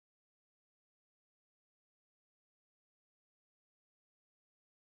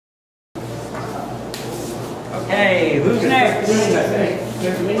Okay, who's next?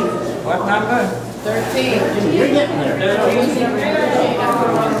 What number? 13. You're getting there. 13.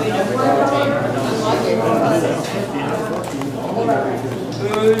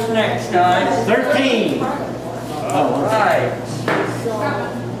 Who's next, guys? 13. All right.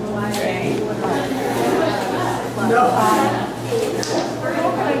 Okay. No.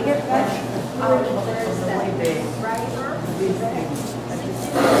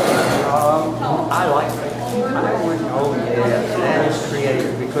 I like it. Oh yes, that is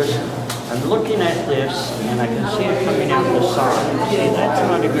creative because I'm looking at this and I can see it coming out the side. See, that's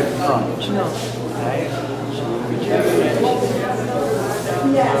not a good front. Okay? So we check that.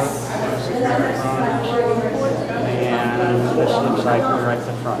 Yes. And this looks like we're at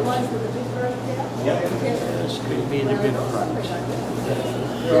the front. This could be the good front.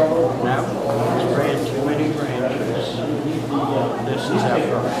 Now, let's brand too many branches. This is our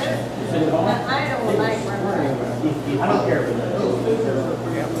front. I don't like I don't care for that.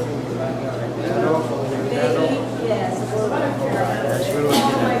 Yes. That's what we're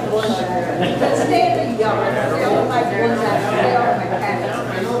looking at. Stay young. They don't like ones that they are my cats.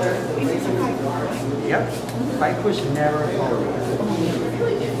 Yep. Pike was never forward.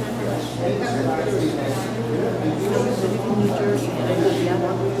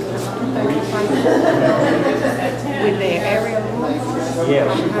 With the area rules?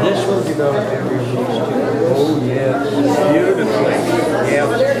 Yes, this will develop area rules too. Oh yes, beautifully. Yeah.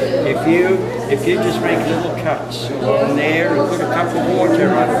 If you just make little cuts along there and put a cup of water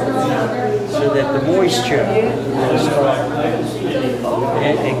on it, so that the moisture will start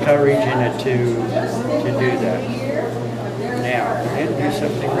encouraging it to do that. Now, then do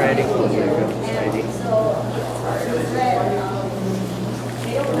something radical here, lady.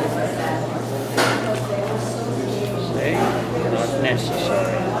 See, not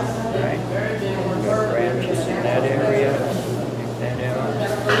necessary, right? We've got branches in that area, take that out.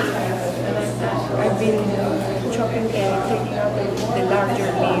 I've been chopping and taking out the larger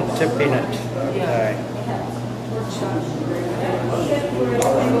leaves. Tipping it. Right.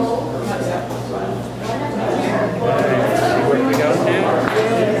 See what we got now?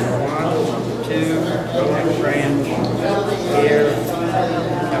 1, 2, next branch here,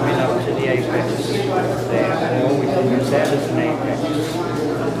 coming up to the apex. There. Or we can use that as an apex.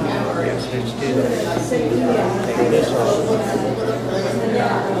 Yes, let's do that. Take this off. Okay.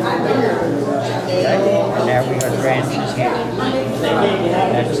 And now we got branches here.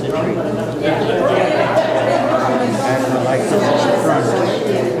 That's the tree. And I like this as the front.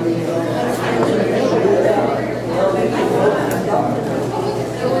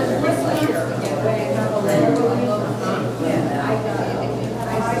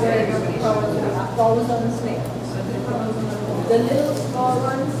 The little small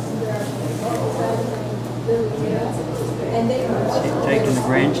ones, and they Taking the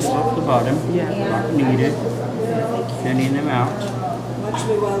branches off the bottom, not needed, thinning them out.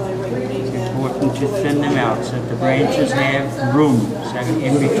 Important to thin them out so that the branches have room, so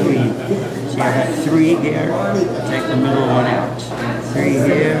in between. See, I have 3 here, take the middle one out. 3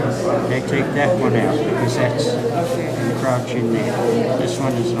 here, they take that one out because that's encroaching there. This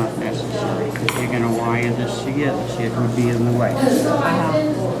one is not necessary because you're going to wire this together, so it would be in the way.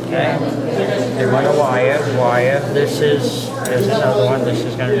 Okay? They want to wire. There's another one, this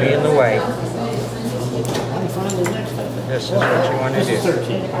is going to be in the way. This is what you want to do.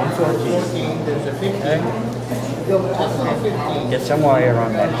 114. There's a 15. Okay? Get some wire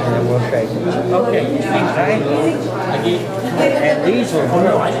on that and then we'll shake it. Okay. And these will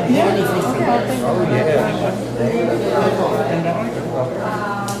grow. Oh yeah.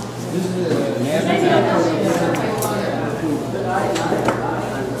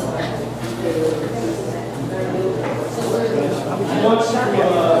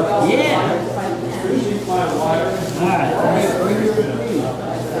 Yeah. All right.